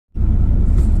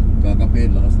gabi,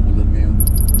 lakas ng ulan ngayon.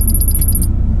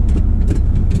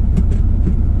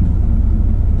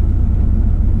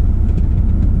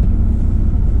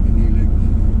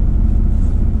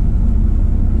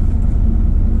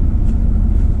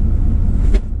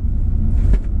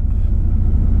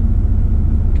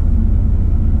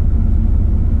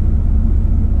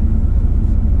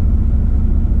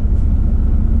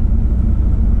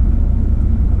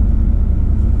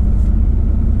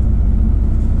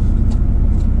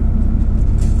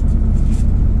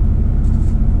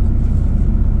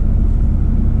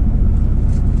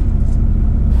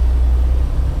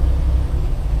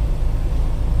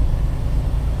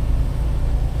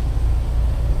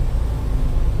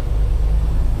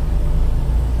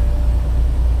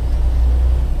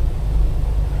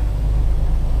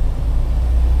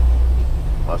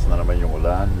 Na naman yung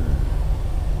ulan.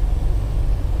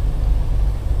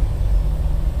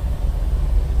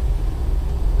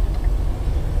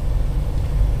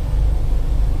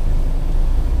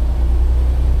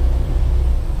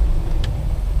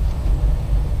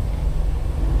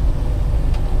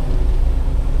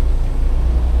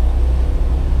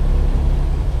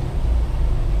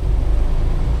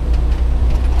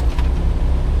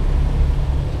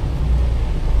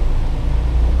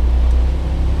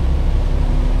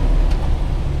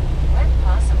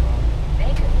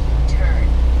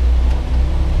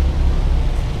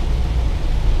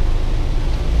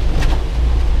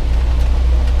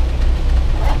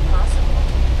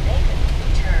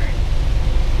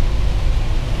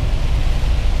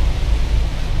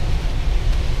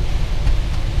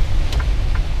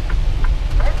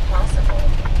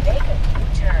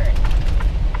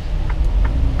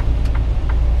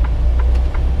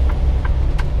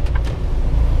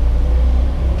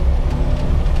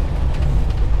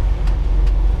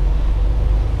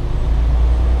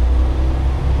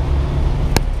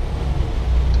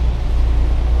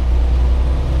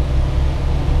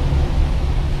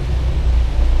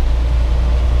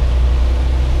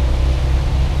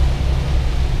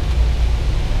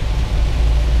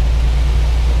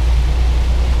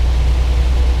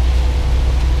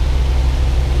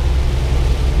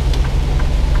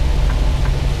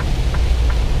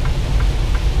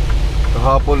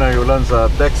 Kahapon ay ulan sa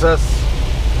Texas.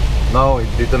 Now,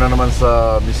 dito na naman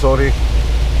sa Missouri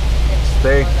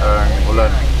State ang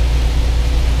ulan.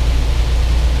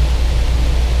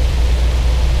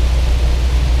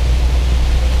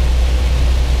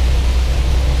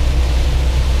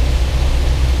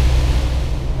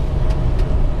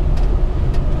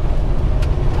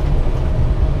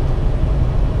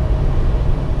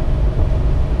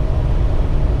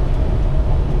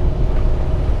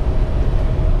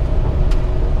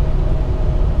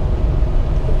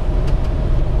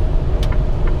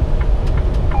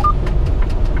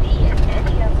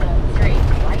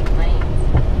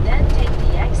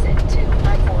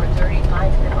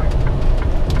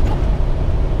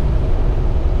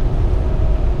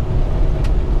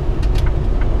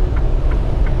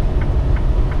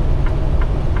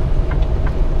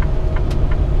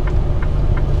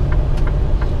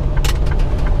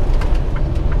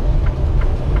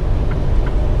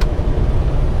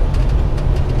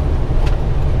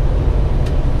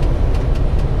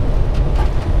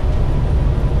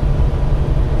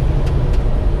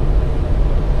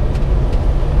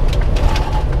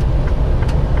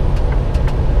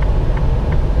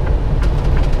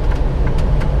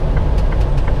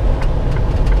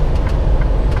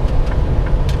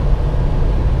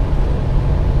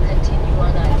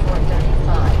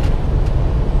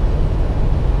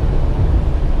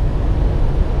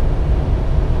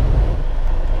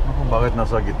 Bakit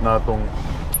nasa gitna tong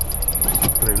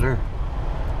trailer?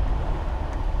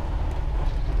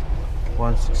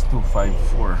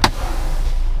 16254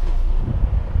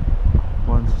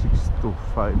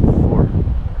 16254.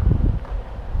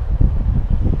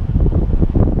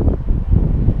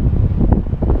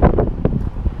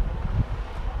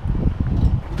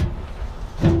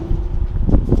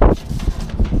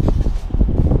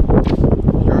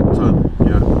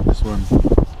 Yeah, this one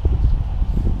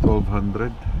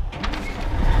 1200.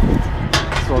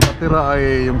 So natira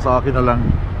ay yung sa akin na lang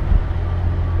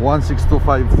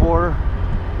 16254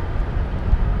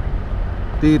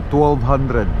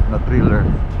 T1200 na trailer.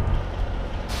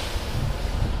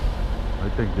 I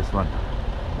think this one.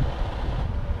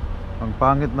 Ang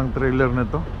pangit ng trailer na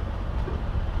to.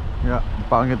 Yeah, ang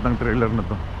pangit ng trailer na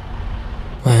to.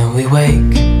 When we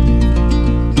wake,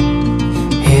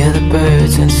 hear the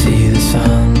birds and see the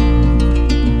sun.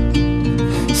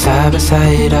 Side by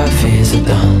side our fears are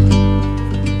done.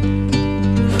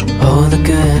 Oh, the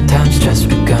good times just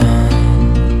begun.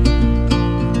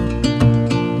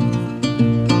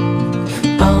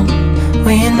 don't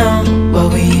we know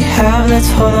what we have?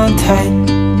 Let's hold on tight.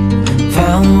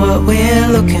 Found what we're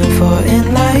looking for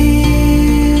in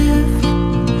life.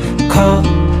 Call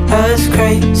us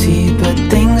crazy, but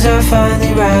things are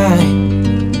finally right.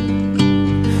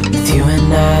 With you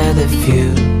and I, the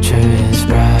future is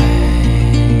bright.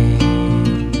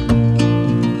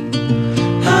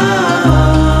 Oh,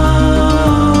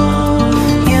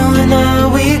 you and I,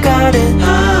 we got it.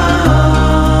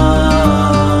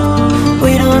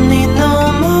 We don't need no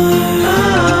more.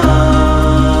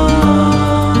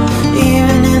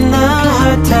 Even in the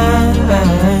hard times,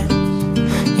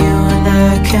 you and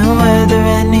I can weather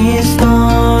any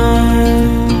storm.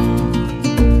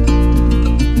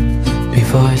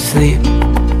 Before I sleep,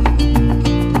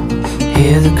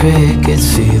 hear the crickets,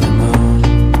 see the moon,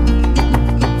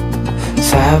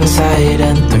 side by side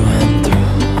and through.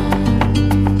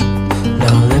 No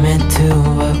limit to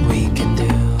what we can do.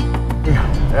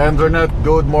 Internet,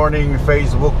 good morning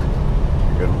Facebook,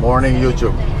 good morning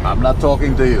YouTube. I'm not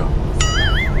talking to you.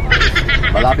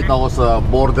 Malapit na ako sa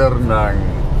border ng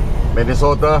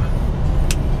Minnesota.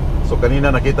 So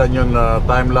kanina nakita nyo na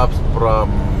time-lapse from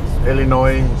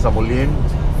Illinois sa Moline,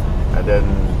 and then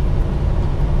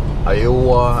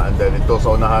Iowa, and then ito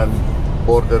sa unahan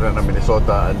border na ng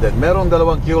Minnesota. And then merong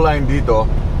dalawang queue line dito.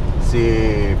 Si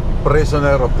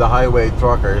Prisoner of the Highway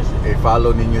Truckers,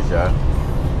 i-follow ninyo siya.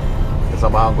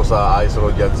 Kasamahan ko sa Ice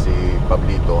Road yan si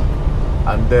Pablito.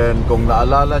 And then kung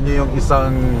naalala nyo yung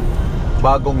isang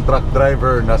bagong truck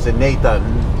driver na si Nathan,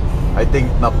 I think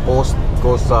na-post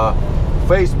ko sa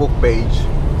Facebook page,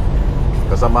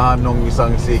 kasamahan nung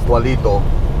isang si Qualito.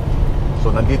 So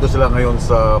nandito sila ngayon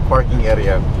sa parking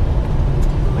area.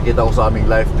 Nakita ko sa aming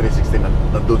Live 360,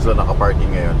 nandun sila nakaparking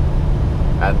ngayon.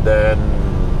 And then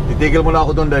titigil muna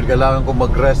ako doon dahil kailangan ko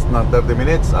mag-rest ng 30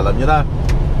 minutes. Alam nyo na,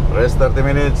 rest 30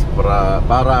 minutes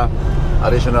para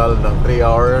additional ng 3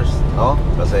 hours, no?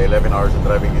 Kasi 11 hours ng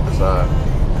driving dito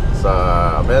sa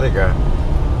America.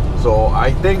 So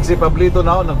I think si Pablito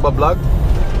na nagpa-vlog,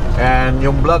 and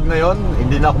yung vlog na yon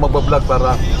hindi na ako magpa-vlog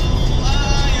para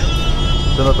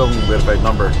sino tong verified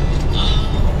number.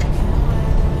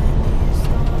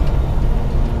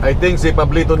 I think si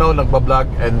Pablito na nagpa-vlog,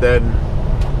 and then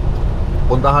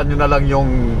puntahan nyo na lang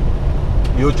yung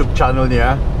YouTube channel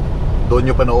niya. Doon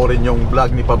nyo panoorin yung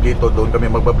vlog ni Pablito. Doon kami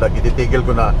magbablog. Ititigil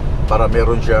ko na para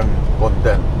meron siyang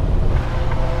content.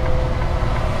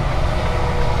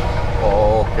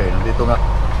 Okay, nandito nga.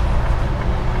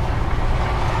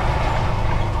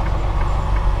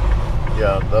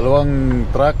 Yeah, dalawang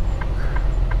truck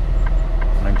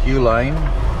ng Q-line.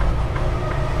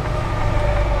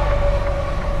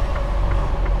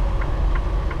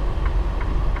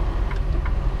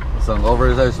 Isang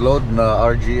oversized load na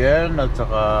RGN at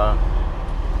saka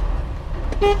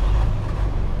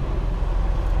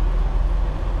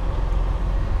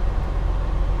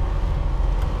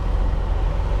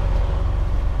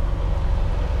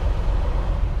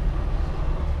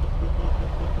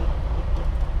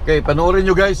okay, panoorin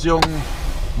nyo guys yung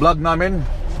vlog namin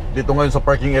dito ngayon sa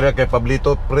parking area kay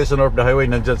Pablito, Prisoner of the Highway.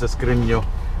 Nandyan sa screen nyo.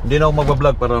 Hindi na ako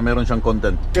magbablog para meron siyang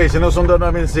content. Okay, sinusundan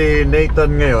namin si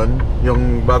Nathan ngayon,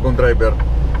 yung bagong driver.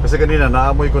 Kasi kanina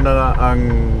naamoy ko na ang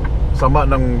sama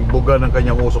ng buga ng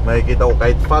kanyang usok. Nakikita ko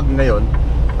kahit fog ngayon,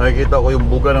 nakikita ko yung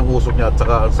buga ng usok niya at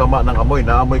saka ang sama ng amoy.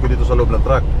 Naamoy ko dito sa loob ng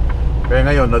truck. Kaya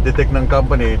ngayon na-detect ng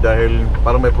company dahil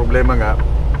parang may problema nga.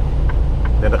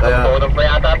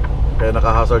 Kaya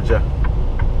naka-hazard siya.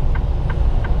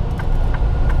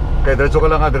 Okay, diretso ka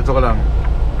lang ha, diretso ka lang.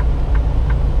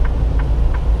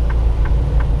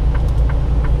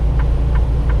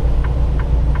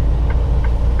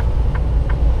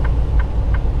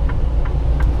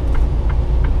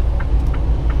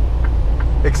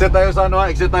 Exit tayo sa ano ha?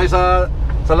 Exit tayo sa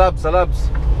labs,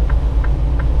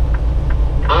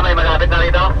 may malapit na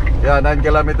rito? Yeah, 9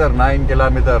 kilometer.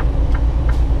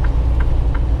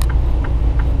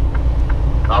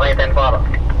 Okay, 10-4.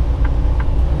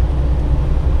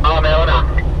 Meron na.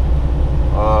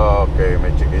 Okay, may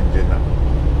check engine na.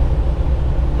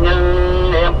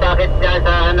 Yung packet dyan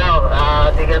sa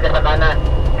tigil ka sa kanan.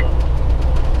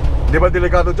 Di ba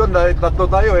delikado dyan dahil tatlo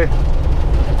tayo eh.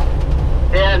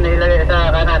 Yan, ilagay sa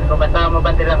kanan. Kung basta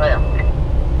mabanti lang kayo.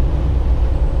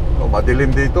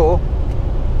 Madilim dito oh.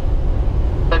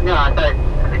 Saan nyo, Antay?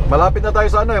 Malapit na tayo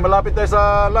sa ano eh. Malapit tayo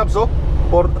sa labs oh.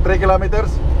 3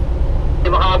 kilometers.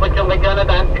 Hindi makaabot yung kay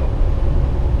Jonathan.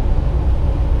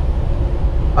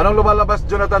 Anong lumalabas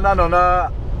Jonathan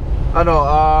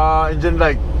engine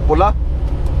light? Pula?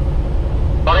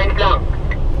 Orange lang.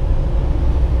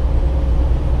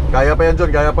 Kaya pa yan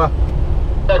John, kaya pa.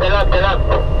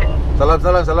 Sa labs.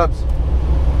 Sa labs.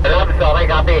 Labs, okay,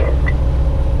 copy.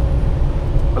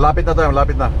 Malapit na tayo,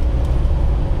 malapit na.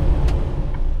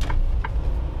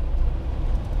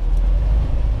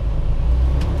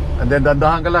 And then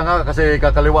dandahan ka lang ha, kasi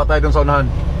kakaliwa tayo dun sa unahan.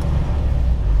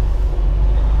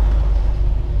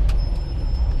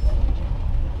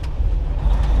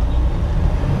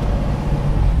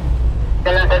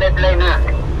 Ka lang sa red line ha.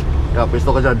 Yeah,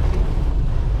 pwesto ka dyan.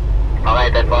 Okay,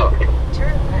 then po.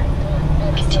 Turn left.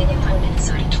 Continue on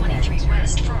Minnesota 23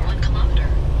 West for 1 kilometer.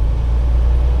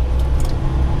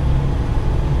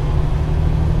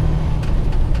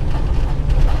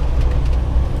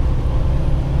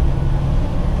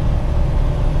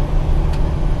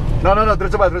 No,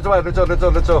 diretso ba, diretso.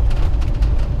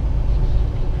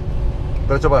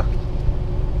 Diretso ba?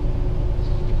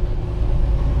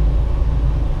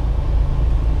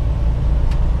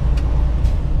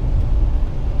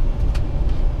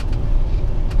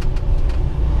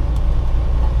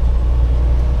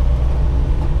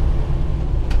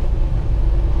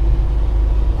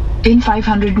 In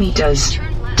 500 meters,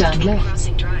 Turn left turn toward left.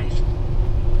 Crossing Drive.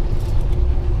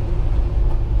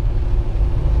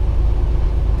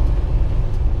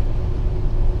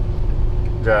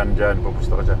 Dyan,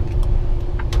 pupusto ka dyan.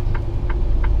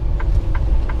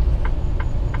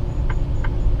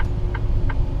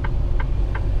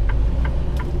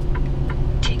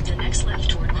 Take the next left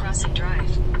toward Crossing Drive.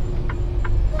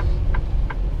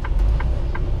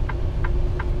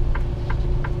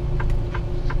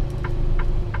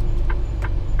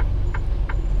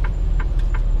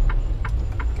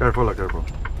 Careful.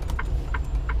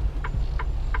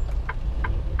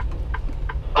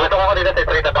 Pasok ako dito sa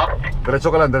street na to.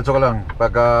 Diretso ka lang.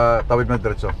 Pagka tawid mo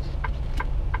diretso.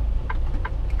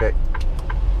 Okay.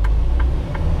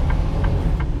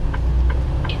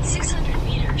 In 600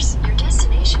 meters, your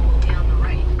destination will be on the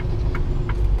right.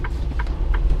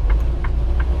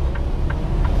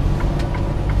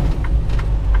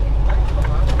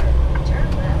 Turn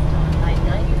left on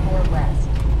I-94 West.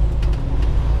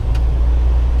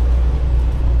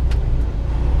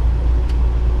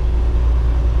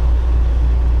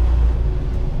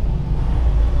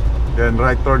 Then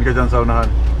right turn ka dyan sa unahan.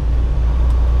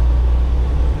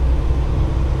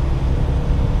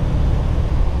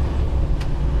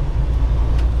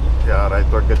 Yeah, right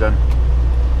turn ka dyan.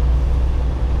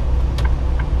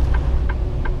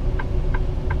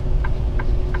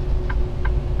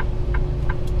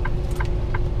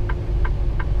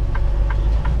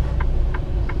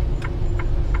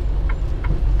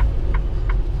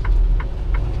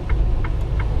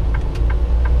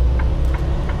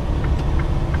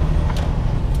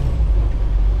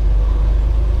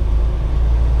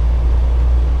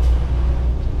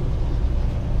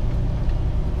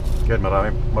 Yan,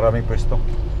 maraming pwesto.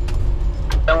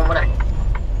 Tama mo muna.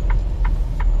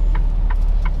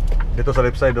 Dito sa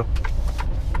left side oh.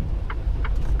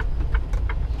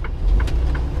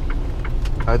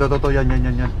 Ah, ito, yan.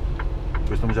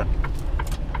 Pwesto mo dyan.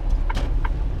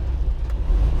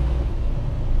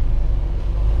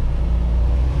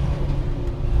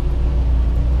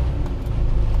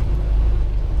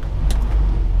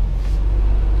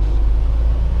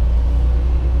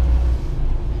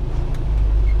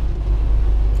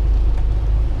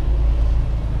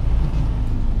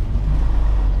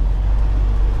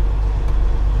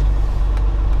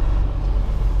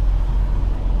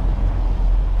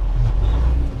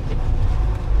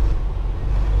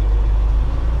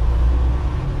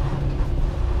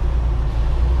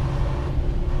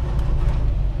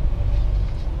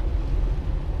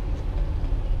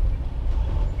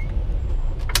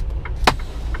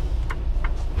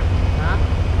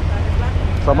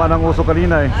 Sama ng uso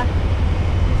kanina eh.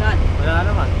 Saan? Wala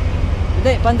naman.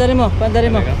 Hindi, pandarin mo.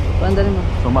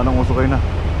 Sama ng uso kanina.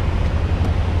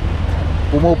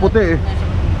 Pumuputi eh.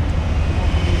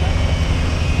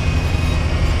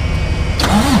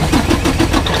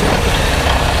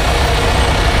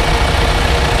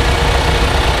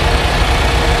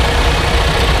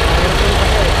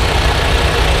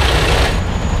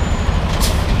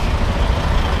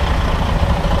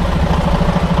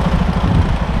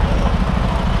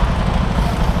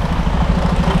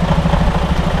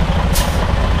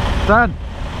 Saan?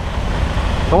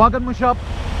 Tawagan mong shop.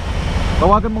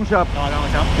 Tawagan mo siya?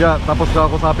 Yeah, tapos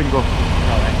kakusapin ko.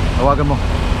 Okay. Tawagan mo.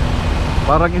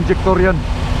 Parang injector yan.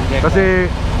 Injector.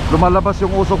 Kasi lumalabas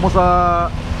yung usok mo sa...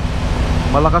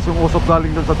 Malakas yung usok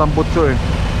galing dun sa tambutso eh.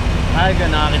 Ay,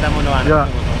 nakakita mo naman. Yeah,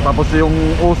 tapos yung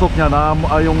usok niya,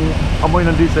 yung amoy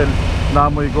ng diesel,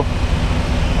 naamoy ko.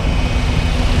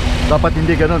 Dapat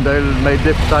hindi ganun dahil may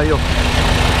depth tayo.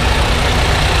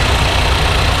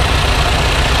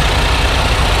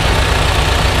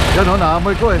 Yan o,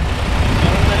 naamoy ko eh.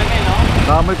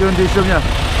 Nakamit ko yung diesel niya.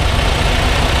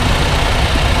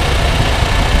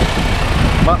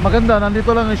 Maganda,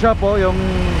 nandito lang yung shop po, yung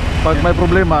pag may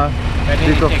problema Pwede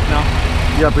dito. i-check, no?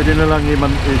 Yeah, pwede na lang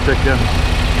i-check yan. Good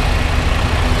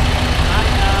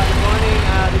morning,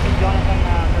 this is Jonathan,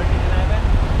 1311.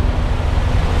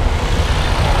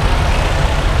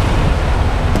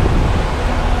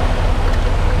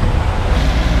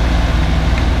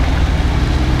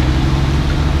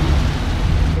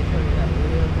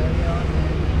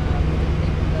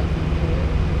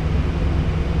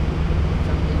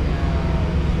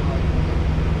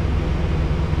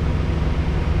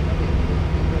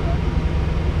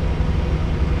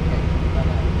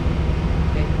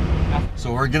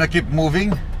 So we're gonna keep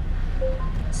moving.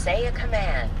 Say a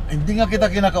command. Hindi nga kita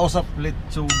kinakausap,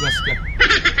 letsugas ka.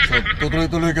 So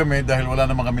tutuloy-tuloy kami dahil wala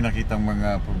naman kami nakitang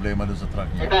mga problema doon sa truck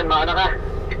niya. Ethan, mauna ka.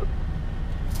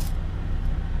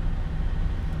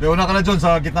 Di, una ka na John,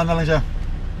 sa gitna na lang siya.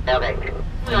 Okay.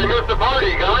 Here's the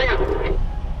party, guys.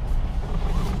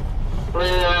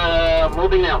 We're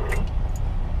moving now.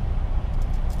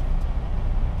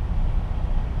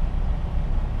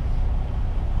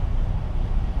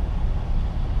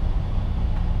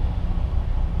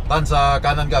 Tan, sa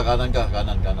kanan ka, kanan. Baka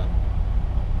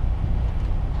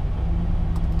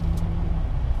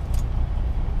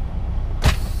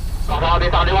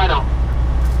dito kaliwa, no?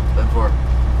 10-4.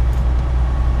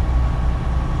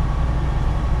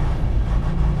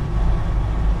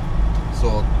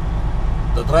 So,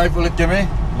 drive ulit kami.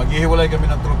 Maghihiwalay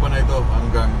kami ng tropa na ito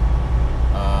hanggang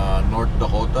North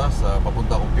Dakota.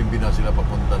 Papunta akong Pimbina, sila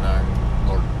papunta ng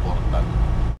North Portal.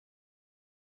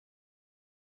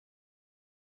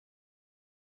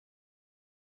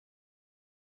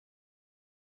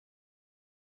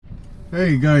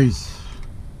 Hey guys,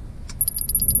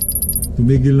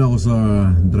 tumigil na ako sa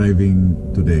driving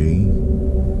today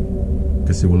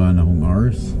kasi wala na akong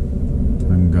hours,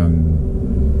 hanggang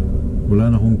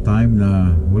wala na akong time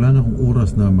na, wala na akong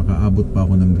oras na makaabot pa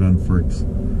ako ng Grand Forks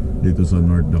dito sa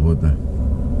North Dakota.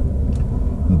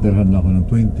 Natirhan na ako ng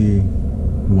 21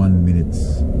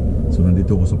 minutes. So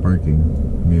nandito ako sa parking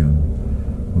ngayon.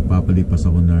 Magpapalipas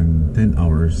ako ng 10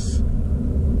 hours.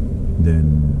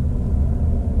 Then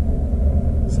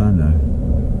sana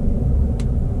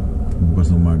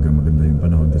bukas ng umaga maganda yung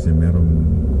panahon kasi merong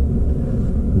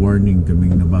warning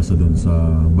kaming nabasa doon sa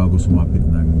bago sumapit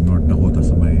ng North Dakota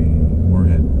sa may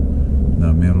Moorhead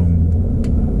na merong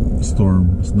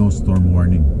snowstorm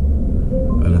warning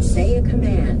alas 10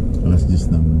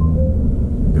 ng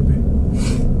gabi.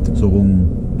 So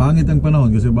kung pangit ang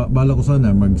panahon, kasi bala ko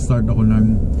sana mag-start ako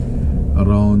ng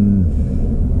around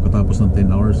katapos ng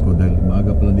 10 hours ko dahil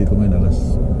maaga pa lang dito ngayon,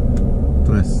 alas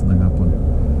 3 ng hapon.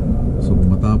 So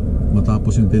kung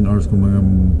matapos yung 10 hours ko mga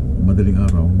madaling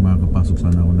araw, makakapasok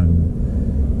sana ako ng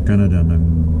Canada ng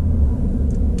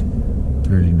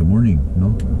early in the morning,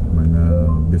 no? Mga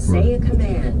before. Say a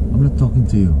command. I'm not talking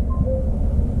to you.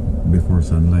 Before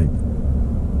sunlight.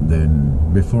 Then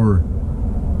before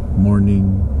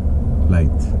morning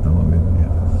light. Tama ba?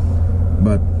 Yeah.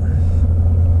 But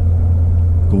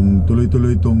kung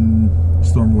tuloy-tuloy itong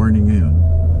storm warning ngayon,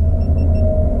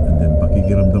 and then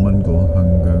pakikiramdaman ko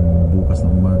hanggang bukas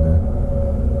ng umaga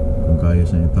kung kaya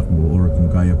siyang itakbo or kung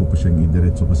kaya ko pa siyang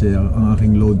idiretso, kasi ang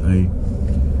aking load ay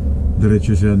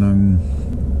diretso siya ng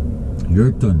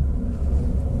Yorkton.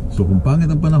 So kung pangit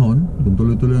ang panahon, kung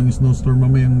tuloy-tuloy ang snowstorm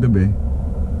mamayang gabi,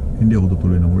 hindi ako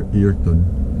tutuloy ng Yorkton,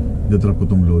 idadrop ko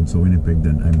tong load sa Winnipeg,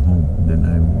 then I'm home, then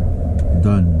I'm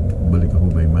done. Balik ako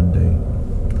by Monday.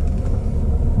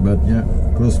 But yeah,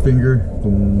 cross finger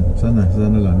kung sana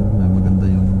lang na maganda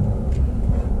yung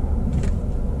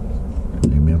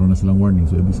meron na silang warning,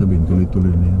 so ibig sabihin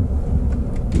tuloy-tuloy na yan.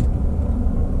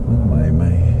 Oh my.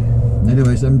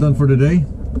 Anyways, I'm done for the day.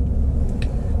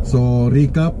 So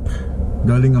recap,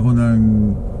 galing ako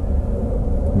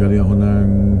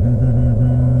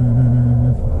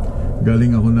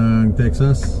ng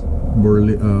Texas,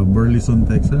 Burleson,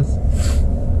 Texas,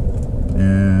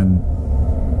 and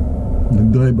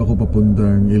nag-drive ako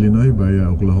papuntang Illinois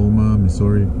via Oklahoma,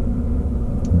 Missouri.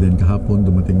 Then kahapon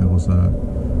dumating ako sa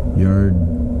yard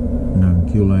ng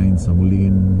Q-line sa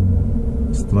Moline,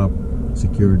 strap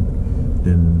secured.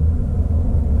 Then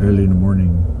early in the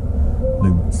morning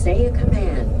Say a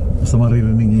command. basta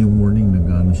maririnig niya yung morning,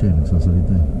 nag-ano siya,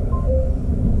 nagsasalita eh.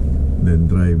 Then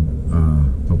drive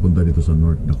papunta dito sa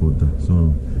North Dakota.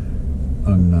 So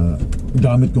ang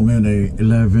gamit ko ngayon ay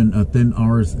 10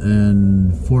 hours and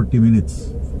 40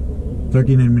 minutes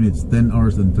 39 minutes 10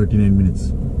 hours and 39 minutes.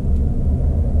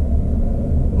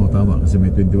 Oh tama, kasi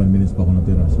may 21 minutes pa ako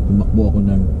natira. So tumakbo ako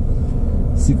ng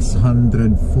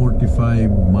 645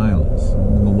 miles,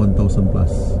 mga 1,000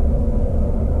 plus.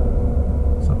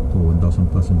 Sakto, 1,000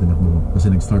 plus ang tinakbo ko.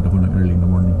 Kasi nag-start ako ng early in the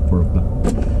morning, 4 o'clock.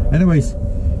 Anyways,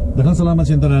 daghang salamat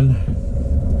sa tanan.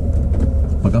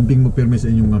 Pag-amping mo pirmi sa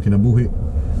inyong mga kinabuhi.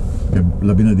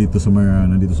 Labi na dito sa mga,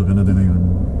 nandito sa Canada na yun.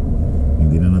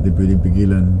 Hindi na natin pwedeng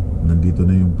pigilan. Nandito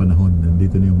na yung panahon,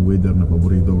 nandito na yung weather na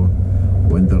paborito ko.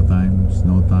 Winter time,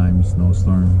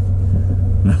 snowstorm.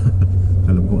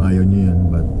 Alam kong ayaw nyo yan,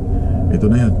 but ito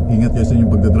na yan. Ingat kayo sa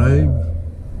inyong pagdadrive.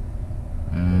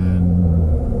 And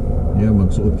yeah,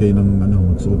 magsuot kayo ng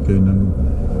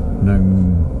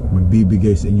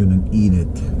magbibigay sa inyo ng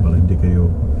init para hindi kayo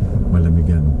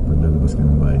malamigan paglalabas ka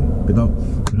ng bahay. Pito,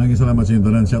 maraming salamat sa inyo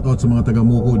tanan. Shout out sa mga taga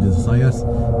Muko dyan sa Sayas,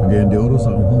 Cagayan de Oro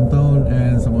sa akong hometown,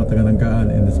 and sa mga taga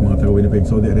Nangkaan, and sa mga taga Winnipeg,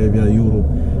 Saudi Arabia,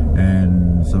 Europe,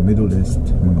 and sa Middle East,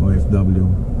 mga OFW.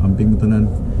 Amping mo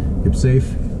tanan. Keep safe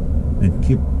and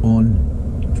keep on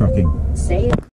trucking. Say